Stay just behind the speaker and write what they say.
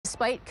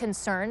Despite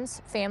concerns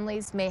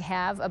families may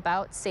have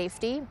about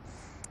safety,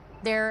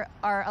 there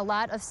are a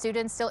lot of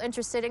students still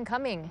interested in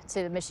coming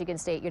to Michigan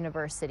State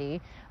University.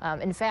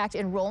 In fact,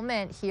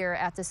 enrollment here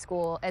at the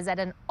school is at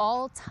an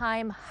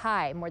all-time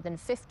high. More than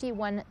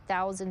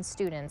 51,000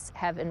 students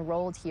have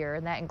enrolled here,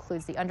 and that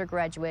includes the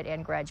undergraduate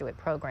and graduate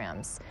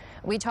programs.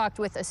 We talked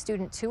with a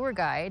student tour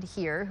guide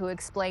here who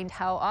explained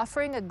how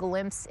offering a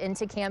glimpse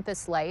into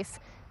campus life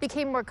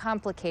became more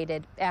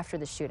complicated after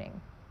the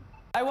shooting.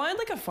 I wanted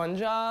like a fun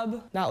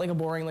job, not like a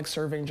boring like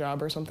serving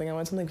job or something. I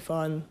wanted something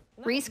fun.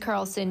 Reese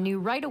Carlson knew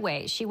right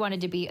away she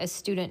wanted to be a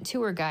student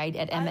tour guide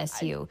at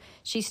MSU.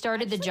 She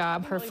started the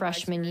job her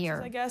freshman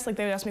year. I guess like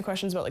they would ask me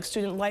questions about like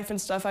student life and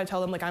stuff. I'd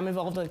tell them like I'm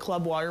involved in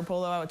club water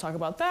polo. I would talk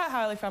about that,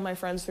 how I like found my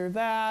friends through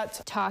that.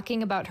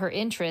 Talking about her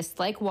interests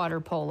like water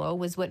polo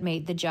was what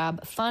made the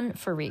job fun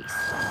for Reese.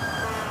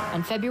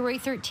 On February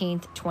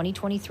 13th,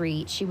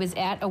 2023, she was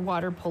at a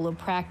water polo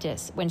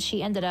practice when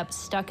she ended up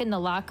stuck in the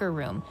locker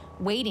room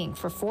waiting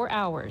for 4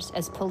 hours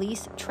as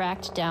police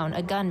tracked down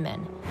a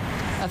gunman.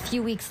 A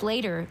few weeks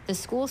later, the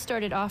school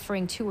started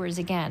offering tours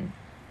again.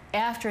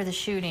 After the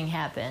shooting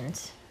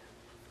happened,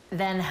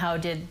 then how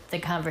did the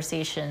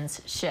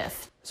conversations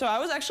shift? So I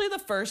was actually the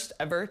first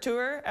ever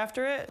tour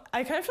after it.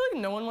 I kind of feel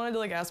like no one wanted to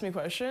like ask me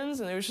questions,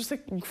 and it was just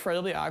like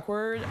incredibly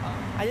awkward.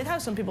 I did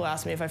have some people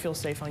ask me if I feel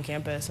safe on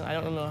campus, and I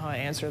don't know how to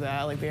answer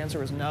that. Like the answer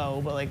was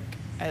no, but like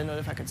I didn't know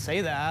if I could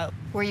say that.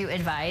 Were you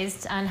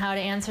advised on how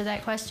to answer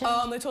that question?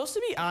 They told us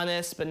to be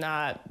honest, but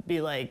not be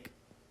like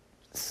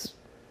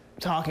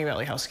talking about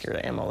like how scared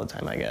I am all the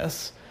time, I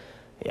guess.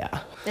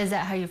 Yeah. Is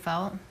that how you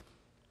felt?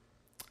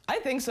 I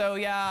think so,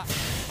 yeah.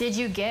 Did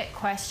you get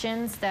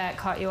questions that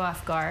caught you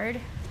off guard?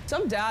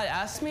 Some dad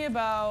asked me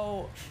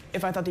about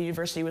if I thought the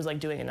university was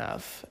like doing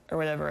enough or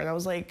whatever, and I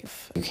was like,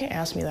 you can't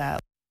ask me that.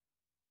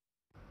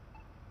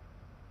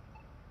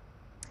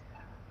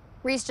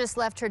 Reese just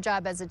left her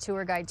job as a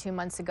tour guide 2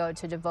 months ago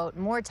to devote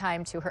more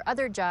time to her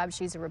other job.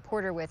 She's a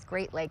reporter with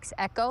Great Lakes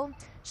Echo.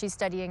 She's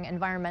studying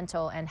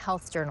environmental and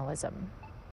health journalism.